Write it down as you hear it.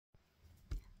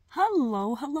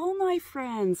Hello, hello, my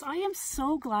friends. I am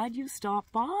so glad you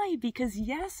stopped by because,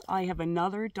 yes, I have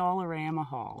another Dollarama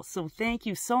haul. So thank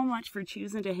you so much for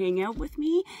choosing to hang out with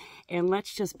me, and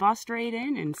let's just bust right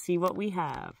in and see what we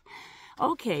have.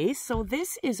 Okay, so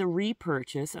this is a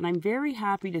repurchase, and I'm very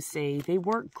happy to say they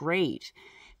work great.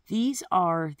 These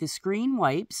are the screen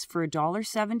wipes for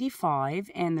 $1.75,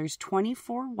 and there's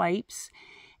 24 wipes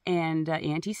and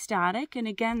anti-static, and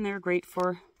again, they're great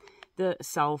for the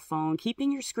cell phone,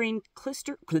 keeping your screen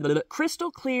crystal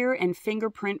clear and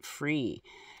fingerprint free.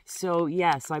 So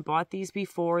yes, I bought these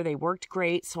before. They worked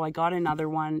great, so I got another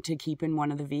one to keep in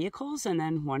one of the vehicles and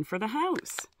then one for the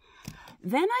house.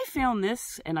 Then I found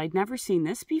this, and I'd never seen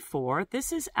this before.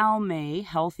 This is Almay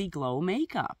Healthy Glow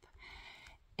Makeup.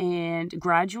 And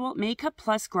gradual makeup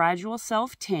plus gradual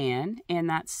self tan, and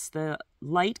that's the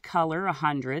light color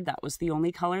 100. That was the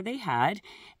only color they had,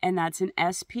 and that's an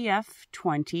SPF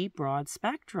 20 broad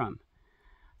spectrum.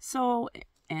 So,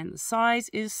 and the size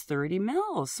is 30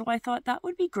 mils. So I thought that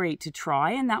would be great to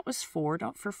try, and that was for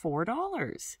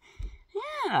 $4.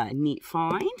 Yeah, neat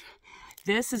find.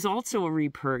 This is also a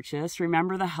repurchase.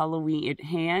 Remember the Halloween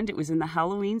hand? It was in the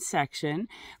Halloween section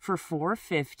for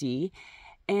 $4.50.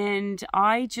 And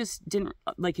I just didn't,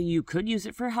 like, you could use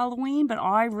it for Halloween, but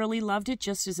I really loved it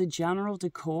just as a general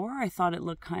decor. I thought it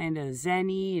looked kind of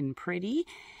zen-y and pretty.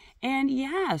 And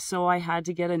yeah, so I had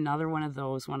to get another one of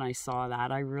those when I saw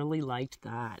that. I really liked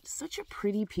that. Such a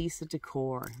pretty piece of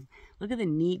decor. Look at the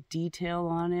neat detail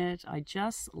on it. I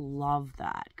just love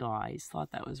that, guys.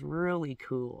 Thought that was really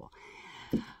cool.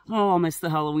 Oh, I'll miss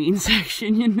the Halloween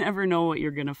section. You never know what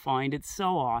you're going to find. It's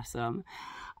so awesome.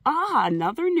 Ah,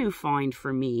 another new find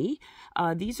for me.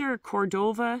 These are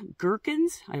Cordova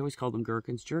gherkins. I always call them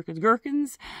gherkins.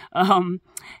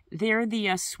 They're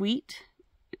the sweet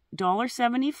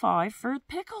 $1.75 for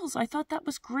pickles. I thought that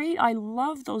was great. I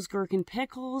love those gherkin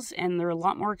pickles, and they're a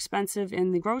lot more expensive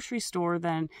in the grocery store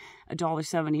than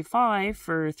 $1.75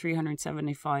 for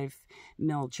 375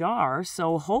 ml jar.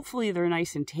 So hopefully they're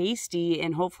nice and tasty,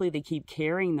 and hopefully they keep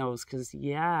carrying those because,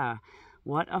 yeah,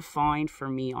 what a find for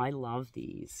me. I love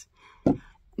these.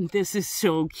 This is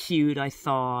so cute, I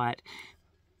thought.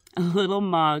 A little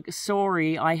mug.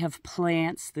 Sorry, I have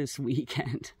plants this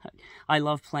weekend. I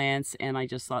love plants, and I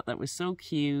just thought that was so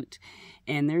cute.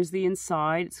 And there's the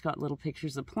inside. It's got little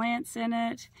pictures of plants in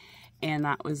it. And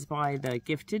that was by the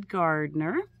Gifted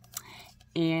Gardener.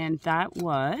 And that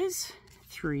was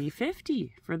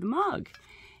 $3.50 for the mug.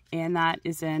 And that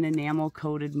is an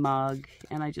enamel-coated mug,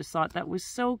 and I just thought that was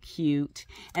so cute.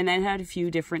 And then it had a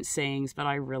few different sayings, but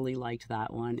I really liked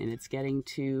that one, and it's getting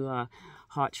to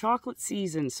hot chocolate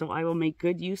season, so I will make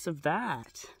good use of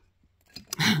that.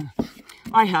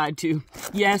 I had to.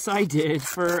 Yes, I did.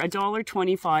 For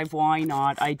 $1.25, why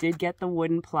not? I did get the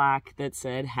wooden plaque that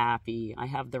said happy. I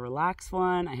have the relax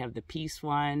one, I have the peace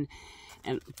one,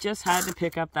 and just had to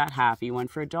pick up that happy one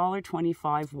for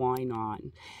 $1.25. Why not?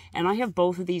 And I have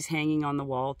both of these hanging on the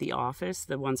wall at the office,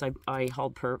 the ones I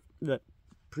hauled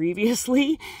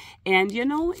previously. And, you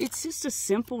know, it's just a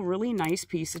simple, really nice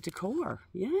piece of decor.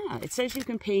 Yeah, it says you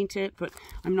can paint it, but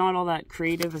I'm not all that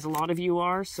creative as a lot of you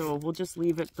are, so we'll just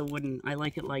leave it the wooden. I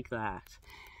like it like that.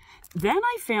 Then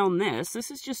I found this. This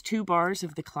is just 2 bars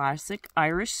of the classic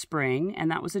Irish Spring,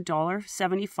 and that was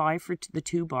 $1.75 for the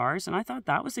 2 bars, and I thought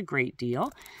that was a great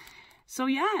deal. So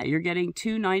yeah, you're getting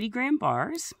 2 90-gram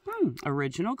bars.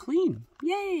 Original clean.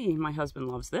 Yay! My husband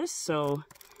loves this, so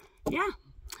yeah.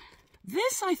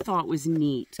 This I thought was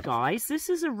neat, guys. This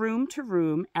is a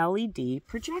room-to-room LED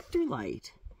projector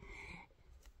light.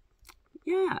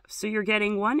 Yeah, so you're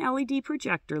getting 1 LED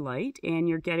projector light, and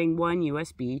you're getting 1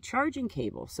 USB charging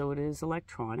cable, so it is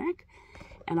electronic.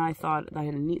 And I thought I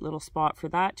had a neat little spot for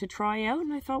that to try out,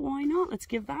 and I thought, why not? Let's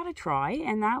give that a try,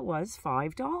 and that was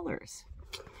 $5.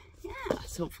 Yeah,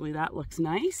 so hopefully that looks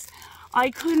nice.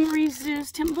 I couldn't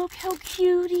resist him. Look how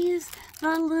cute he is.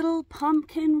 The little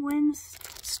pumpkin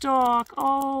windstalk.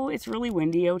 Oh, it's really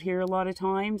windy out here a lot of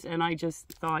times, and I just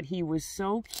thought he was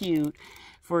so cute.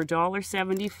 For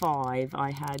 $1.75,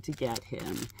 I had to get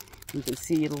him. You can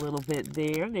see it a little bit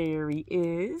there. There he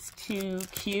is. Too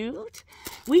cute.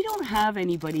 We don't have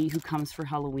anybody who comes for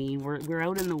Halloween. We're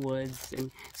out in the woods,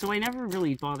 and so I never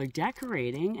really bothered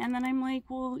decorating. And then I'm like,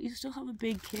 well, you still have a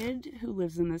big kid who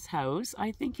lives in this house.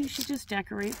 I think you should just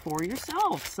decorate for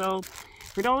yourself. So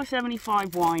for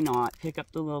 $1.75, why not? Pick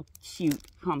up the little cute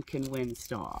pumpkin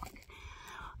windstalk.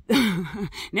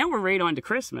 now we're right on to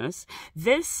Christmas.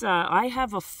 This, I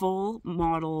have a full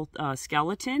model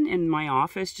skeleton in my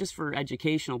office just for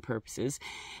educational purposes.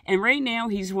 And right now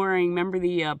he's wearing, remember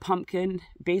the pumpkin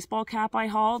baseball cap I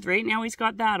hauled? Right now he's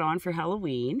got that on for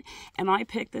Halloween. And I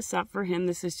picked this up for him.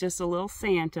 This is just a little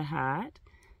Santa hat.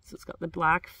 So it's got the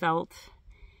black felt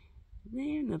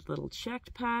there, and the little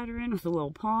checked pattern with a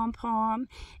little pom-pom,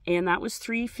 and that was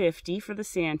 $3.50 for the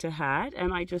Santa hat,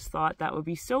 and I just thought that would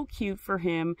be so cute for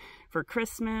him for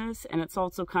Christmas, and it's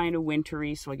also kind of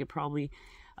wintry, so I could probably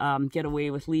get away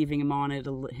with leaving him on it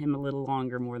him a little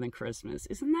longer more than Christmas.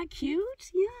 Isn't that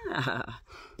cute? Yeah.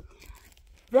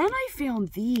 Then I found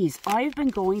these. I've been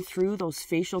going through those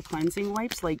facial cleansing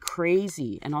wipes like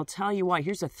crazy, and I'll tell you why.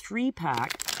 Here's a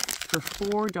 3-pack for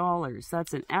 $4.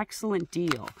 That's an excellent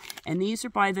deal. And these are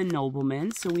by the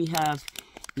Nobleman. So we have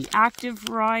the active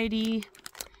variety,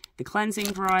 the cleansing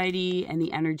variety, and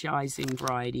the energizing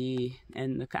variety.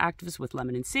 And the active is with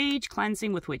lemon and sage,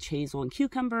 cleansing with witch hazel and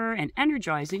cucumber, and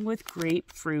energizing with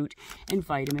grapefruit and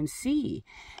vitamin C.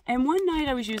 And one night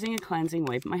I was using a cleansing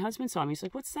wipe. My husband saw me. He's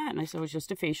like, "What's that?" And I said, "It was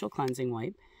just a facial cleansing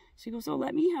wipe." So he goes, "Oh,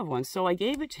 let me have one." So I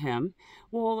gave it to him.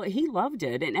 Well, he loved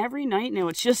it. And every night now,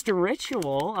 it's just a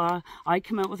ritual. I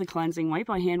come out with a cleansing wipe.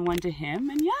 I hand one to him.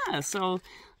 And yeah, so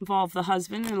involve the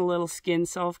husband in a little skin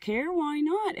self-care. Why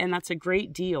not? And that's a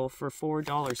great deal for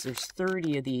 $4. There's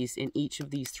 30 of these in each of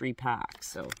these 3 packs.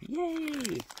 So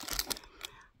yay.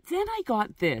 Then I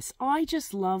got this. I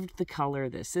just loved the color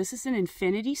of this. This is an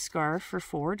infinity scarf for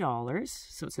 $4.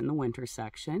 So it's in the winter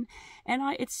section. And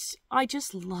I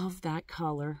just love that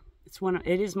color.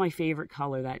 It is my favorite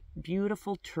color, that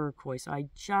beautiful turquoise. I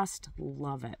just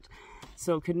love it.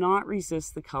 So could not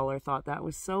resist the color. Thought that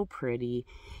was so pretty.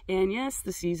 And yes,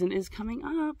 the season is coming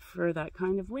up for that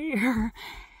kind of wear.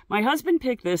 My husband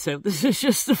picked this out. This is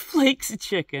just the flakes of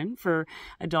chicken for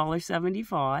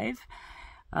 $1.75.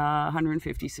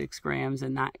 156 grams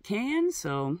in that can.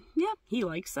 So yeah, he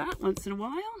likes that once in a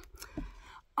while.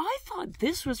 I thought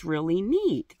this was really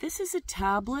neat. This is a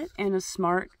tablet and a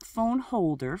smartphone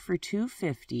holder for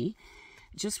 $2.50.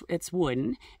 It's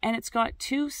wooden, and it's got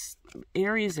 2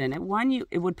 areas in it. One,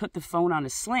 it would put the phone on a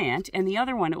slant, and the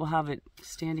other one, it will have it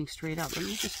standing straight up. Let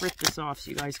me just rip this off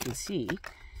so you guys can see.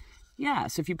 Yeah,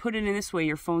 so if you put it in this way,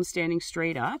 your phone's standing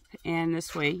straight up, and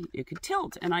this way it could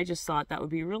tilt. And I just thought that would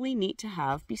be really neat to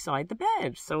have beside the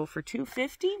bed. So for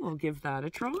 $2.50, we'll give that a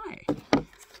try.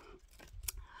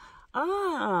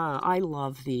 I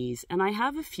love these, and I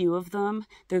have a few of them.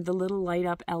 They're the little light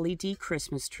up LED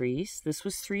Christmas trees. This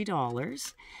was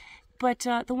 $3. But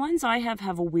the ones I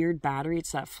have a weird battery.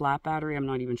 It's that flat battery. I'm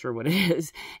not even sure what it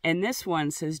is. And this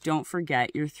one says, "Don't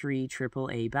forget your 3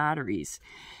 AAA batteries."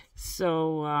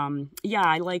 So, yeah,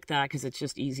 I like that because it's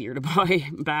just easier to buy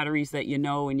batteries that you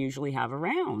know and usually have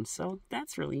around. So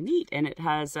that's really neat. And it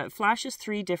has flashes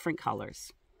 3 different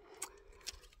colors.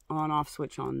 On-off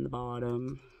switch on the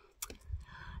bottom.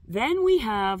 Then we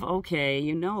have, okay,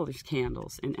 you know there's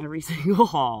candles in every single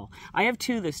haul. I have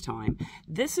 2 this time.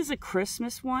 This is a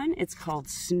Christmas one. It's called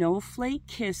Snowflake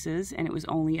Kisses, and it was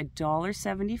only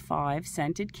 $1.75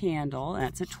 scented candle.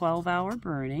 That's a 12-hour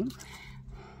burning.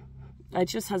 It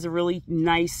just has a really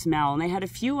nice smell. And they had a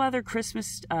few other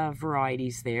Christmas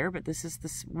varieties there, but this is the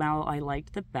smell I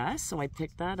liked the best, so I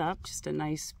picked that up. Just a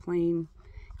nice plain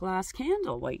glass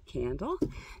candle, white candle.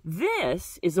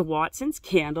 This is a Watson's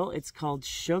candle. It's called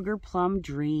Sugar Plum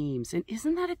Dreams. And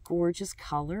isn't that a gorgeous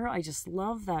color? I just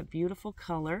love that beautiful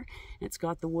color. It's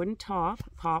got the wooden top,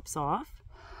 pops off.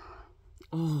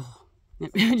 Oh,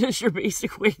 just your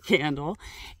basic wick candle.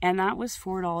 And that was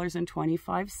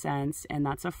 $4.25, and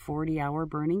that's a 40-hour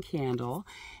burning candle.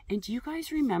 And do you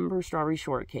guys remember Strawberry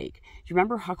Shortcake? Do you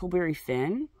remember Huckleberry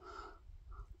Finn?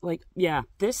 Like, yeah,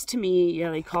 this to me, yeah,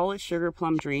 they call it Sugar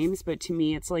Plum Dreams, but to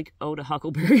me, it's like, oh, to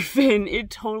Huckleberry Finn. It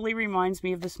totally reminds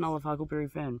me of the smell of Huckleberry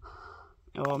Finn.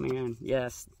 Oh, man,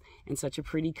 yes, and such a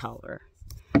pretty color.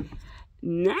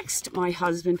 Next, my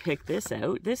husband picked this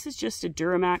out. This is just a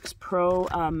Duramax Pro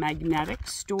magnetic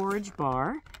storage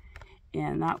bar,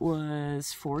 and that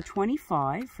was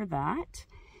 $4.25 for that.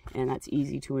 And that's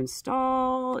easy to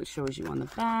install. It shows you on the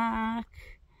back,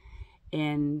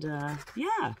 and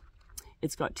yeah.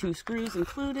 It's got 2 screws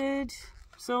included.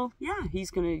 So yeah,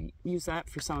 he's going to use that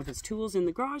for some of his tools in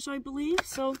the garage, I believe.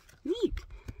 So neat.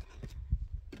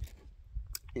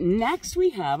 Next we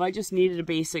have, I just needed a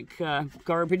basic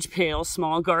garbage pail,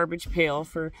 small garbage pail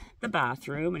for the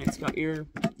bathroom. And it's got your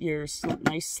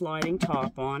nice sliding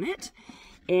top on it.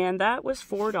 And that was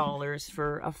 $4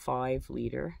 for a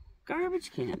 5-liter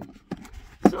garbage can.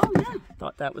 So yeah,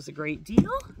 thought that was a great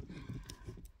deal.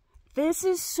 This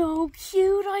is so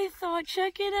cute, I thought.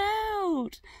 Check it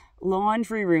out.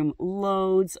 Laundry room,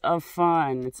 loads of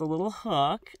fun. It's a little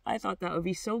hook. I thought that would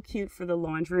be so cute for the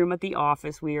laundry room at the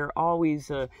office. We are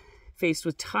always faced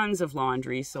with tons of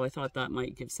laundry, so I thought that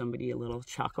might give somebody a little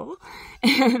chuckle.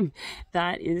 And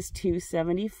that is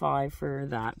 $2.75 for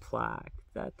that plaque.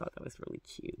 I thought that was really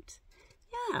cute.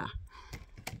 Yeah.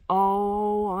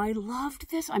 Oh, I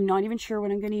loved this. I'm not even sure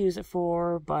what I'm going to use it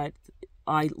for, but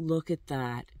look at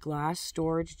that glass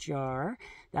storage jar.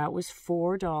 That was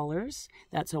 $4.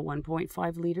 That's a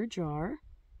 1.5 liter jar.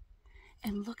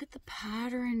 And look at the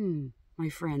pattern, my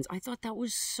friends. I thought that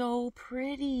was so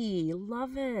pretty.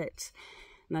 Love it.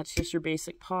 And that's just your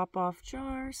basic pop-off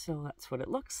jar. So that's what it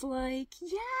looks like.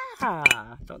 Yeah.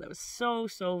 I thought that was so,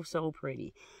 so, so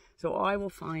pretty. So I will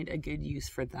find a good use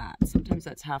for that. Sometimes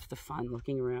that's half the fun,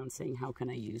 looking around saying, how can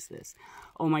I use this?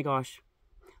 Oh my gosh.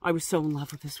 I was so in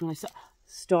love with this when I saw...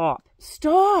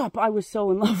 Stop! I was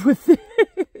so in love with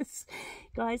this.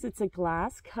 Guys, it's a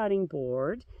glass cutting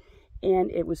board, and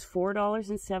it was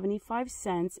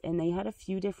 $4.75, and they had a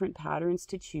few different patterns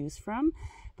to choose from,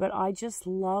 but I just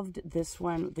loved this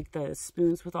one, the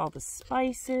spoons with all the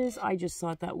spices. I just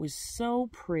thought that was so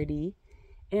pretty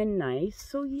and nice.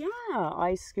 So yeah,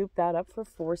 I scooped that up for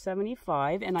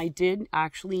 $4.75, and I did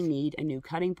actually need a new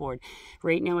cutting board.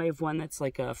 Right now I have one that's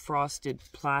like a frosted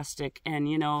plastic, and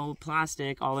you know,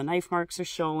 plastic, all the knife marks are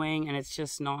showing, and it's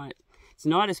just not, it's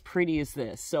not as pretty as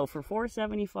this. So for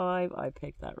 $4.75, I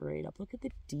picked that right up. Look at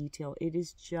the detail. It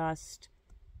is just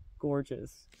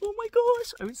gorgeous. Oh my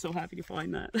gosh, I was so happy to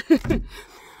find that.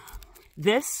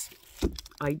 This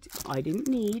I didn't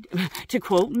need. To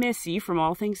quote Missy from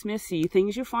All Things Missy,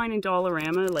 things you find in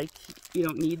Dollarama, like, you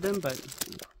don't need them, but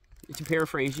to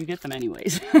paraphrase, you get them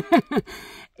anyways.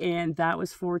 And that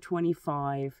was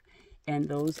 $4.25. And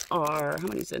those are, how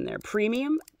many's in there?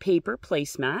 Premium paper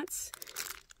placemats.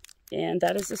 And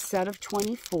that is a set of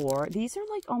 24. These are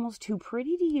like almost too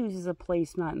pretty to use as a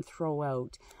placemat and throw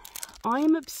out. I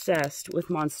am obsessed with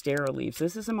Monstera leaves.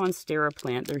 This is a Monstera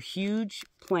plant. They're huge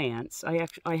plants. I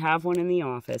have one in the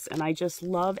office, and I just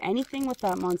love anything with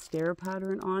that Monstera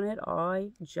pattern on it.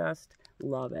 I just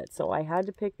love it. So I had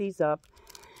to pick these up.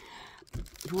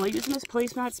 Will I use them as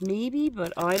placemats? Maybe,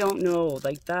 but I don't know.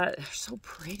 Like that, they're so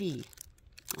pretty.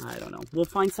 I don't know. We'll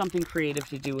find something creative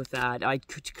to do with that. I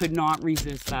could not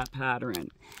resist that pattern.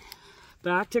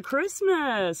 Back to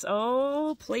Christmas.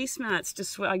 Oh, placemats to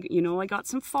switch. You know, I got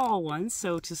some fall ones,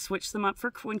 so to switch them up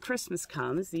for when Christmas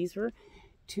comes, these were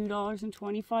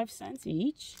 $2.25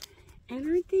 each. And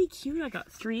aren't they cute? I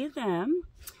got 3 of them.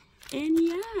 And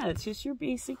yeah, it's just your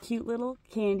basic cute little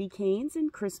candy canes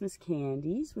and Christmas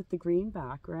candies with the green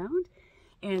background.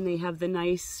 And they have the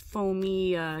nice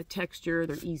foamy texture.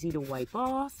 They're easy to wipe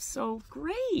off. So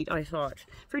great, I thought.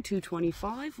 For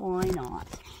 $2.25, why not?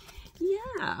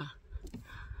 Yeah.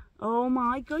 Oh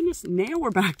my goodness, now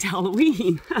we're back to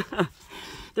Halloween.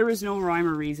 There was no rhyme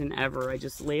or reason ever. I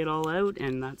just lay it all out,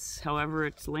 and that's however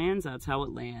it lands, that's how it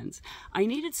lands. I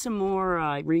needed some more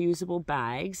reusable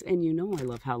bags, and you know I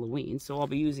love Halloween, so I'll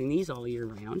be using these all year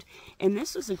round. And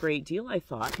this was a great deal, I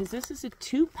thought, because this is a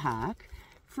 2-pack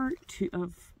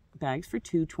of bags for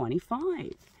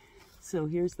 $2.25. So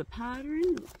here's the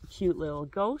pattern, cute little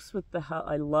ghost with the,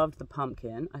 I loved the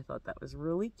pumpkin. I thought that was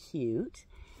really cute.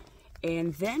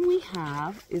 And then we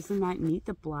have, isn't that neat,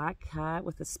 the black cat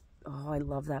with the, oh, I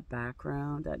love that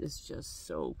background. That is just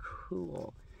so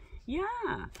cool.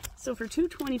 Yeah, so for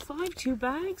 $2.25, 2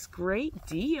 bags, great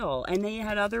deal. And they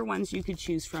had other ones you could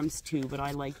choose from too, but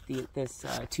I like this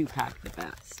 2-pack the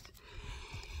best.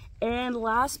 And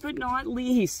last but not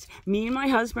least, me and my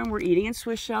husband were eating in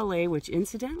Swiss Chalet, which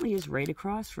incidentally is right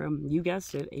across from, you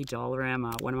guessed it, a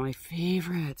Dollarama, one of my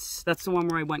favorites. That's the one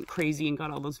where I went crazy and got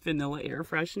all those vanilla air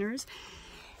fresheners.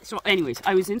 So anyways,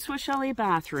 I was in Swiss Chalet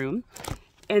bathroom,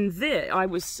 and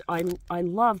I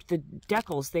loved the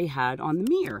decals they had on the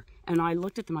mirror. And I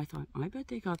looked at them, I thought, I bet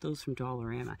they got those from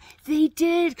Dollarama. They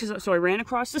did, so I ran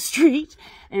across the street,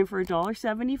 and for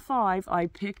 $1.75, I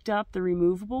picked up the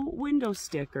removable window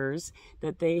stickers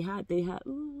that they had.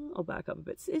 Ooh, I'll back up a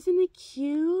bit. Isn't it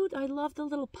cute? I love the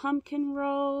little pumpkin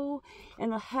row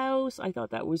and the house. I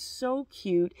thought that was so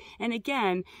cute. And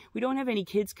again, we don't have any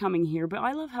kids coming here, but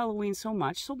I love Halloween so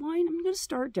much, so I'm going to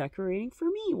start decorating for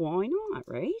me. Why not,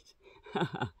 right?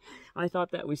 I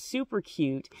thought that was super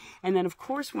cute. And then of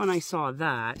course when I saw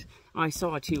that, I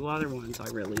saw 2 other ones I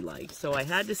really liked. So I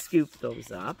had to scoop those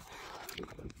up.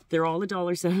 They're all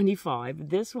 $1.75.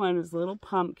 This one is little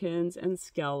pumpkins and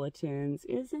skeletons.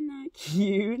 Isn't that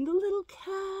cute? And the little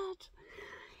cat.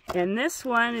 And this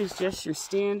one is just your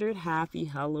standard happy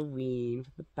Halloween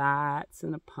with the bats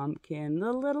and a pumpkin,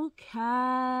 the little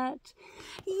cat.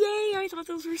 Yay, I thought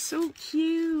those were so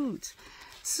cute.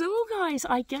 So guys,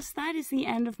 I guess that is the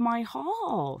end of my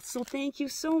haul. So thank you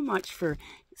so much for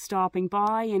stopping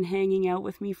by and hanging out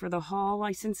with me for the haul.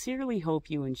 I sincerely hope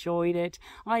you enjoyed it.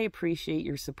 I appreciate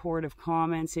your supportive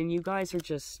comments, and you guys are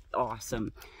just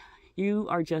awesome. You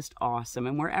are just awesome.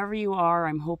 And wherever you are,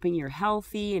 I'm hoping you're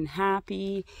healthy and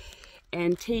happy.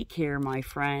 And take care, my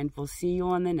friend. We'll see you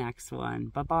on the next one.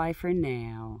 Bye-bye for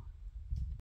now.